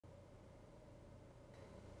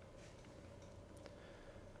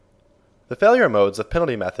The failure modes of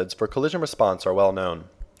penalty methods for collision response are well known.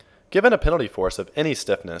 Given a penalty force of any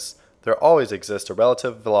stiffness, there always exists a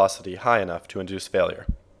relative velocity high enough to induce failure.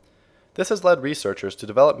 This has led researchers to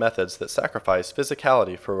develop methods that sacrifice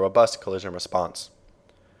physicality for a robust collision response.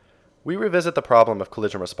 We revisit the problem of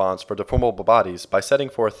collision response for deformable bodies by setting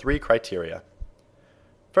forth 3 criteria.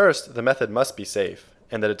 First, the method must be safe,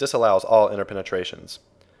 and that it disallows all interpenetrations.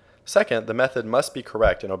 Second, the method must be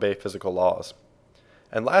correct and obey physical laws.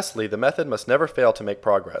 And lastly, the method must never fail to make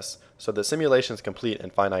progress, so that simulations complete in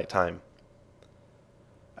finite time.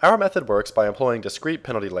 Our method works by employing discrete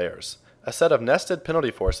penalty layers, a set of nested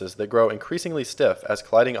penalty forces that grow increasingly stiff as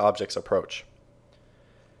colliding objects approach.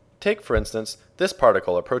 Take, for instance, this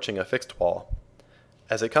particle approaching a fixed wall.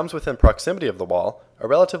 As it comes within proximity of the wall, a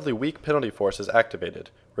relatively weak penalty force is activated,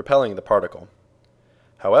 repelling the particle.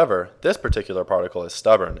 However, this particular particle is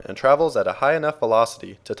stubborn and travels at a high enough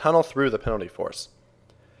velocity to tunnel through the penalty force.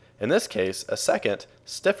 In this case, a second,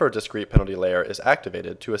 stiffer discrete penalty layer is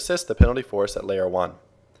activated to assist the penalty force at layer 1.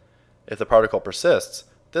 If the particle persists,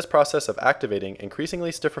 this process of activating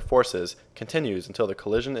increasingly stiffer forces continues until the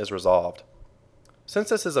collision is resolved. Since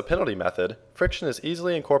this is a penalty method, friction is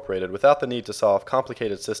easily incorporated without the need to solve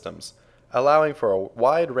complicated systems, allowing for a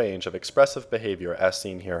wide range of expressive behavior as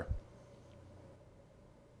seen here.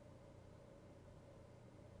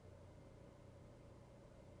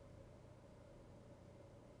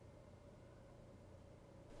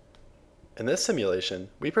 In this simulation,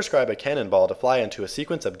 we prescribe a cannonball to fly into a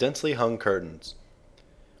sequence of densely hung curtains.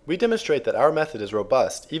 We demonstrate that our method is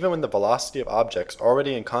robust even when the velocity of objects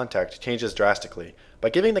already in contact changes drastically by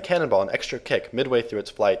giving the cannonball an extra kick midway through its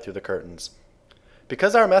flight through the curtains.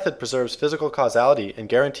 Because our method preserves physical causality and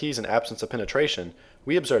guarantees an absence of penetration,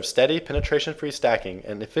 we observe steady, penetration-free stacking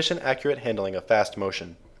and efficient, accurate handling of fast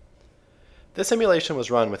motion. This simulation was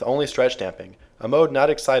run with only stretch damping, a mode not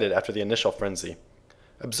excited after the initial frenzy.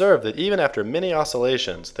 Observe that even after many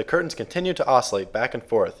oscillations, the curtains continue to oscillate back and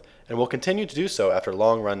forth, and will continue to do so after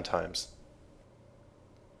long run times.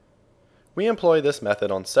 We employ this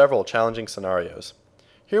method on several challenging scenarios.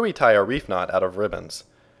 Here we tie a reef knot out of ribbons.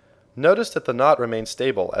 Notice that the knot remains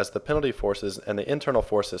stable as the penalty forces and the internal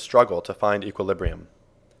forces struggle to find equilibrium.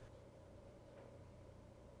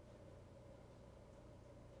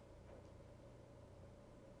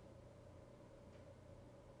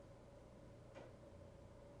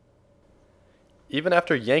 Even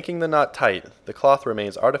after yanking the knot tight, the cloth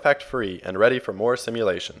remains artifact-free and ready for more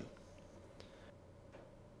simulation.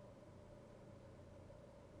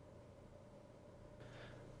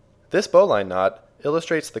 This bowline knot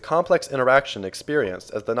illustrates the complex interaction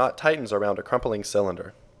experienced as the knot tightens around a crumpling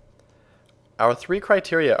cylinder. Our 3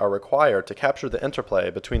 criteria are required to capture the interplay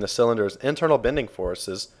between the cylinder's internal bending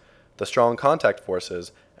forces, the strong contact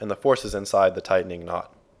forces, and the forces inside the tightening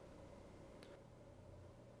knot.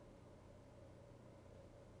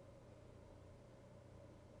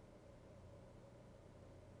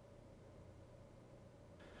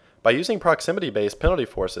 By using proximity-based penalty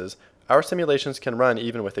forces, our simulations can run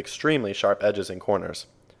even with extremely sharp edges and corners.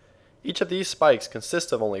 Each of these spikes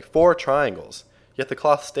consists of only 4 triangles, yet the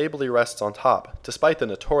cloth stably rests on top, despite the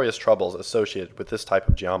notorious troubles associated with this type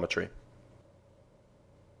of geometry.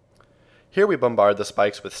 Here we bombard the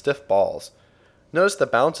spikes with stiff balls. Notice the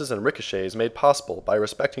bounces and ricochets made possible by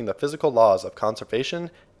respecting the physical laws of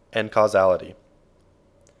conservation and causality.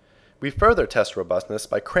 We further test robustness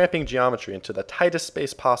by cramping geometry into the tightest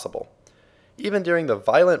space possible. Even during the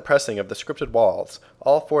violent pressing of the scripted walls,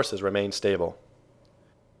 all forces remain stable.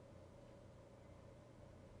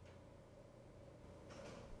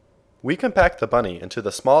 We compact the bunny into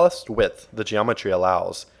the smallest width the geometry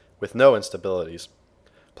allows, with no instabilities.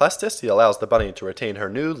 Plasticity allows the bunny to retain her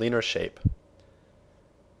new, leaner shape.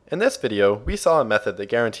 In this video, we saw a method that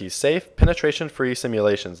guarantees safe, penetration-free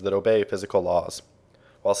simulations that obey physical laws,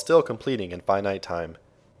 while still completing in finite time.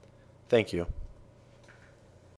 Thank you.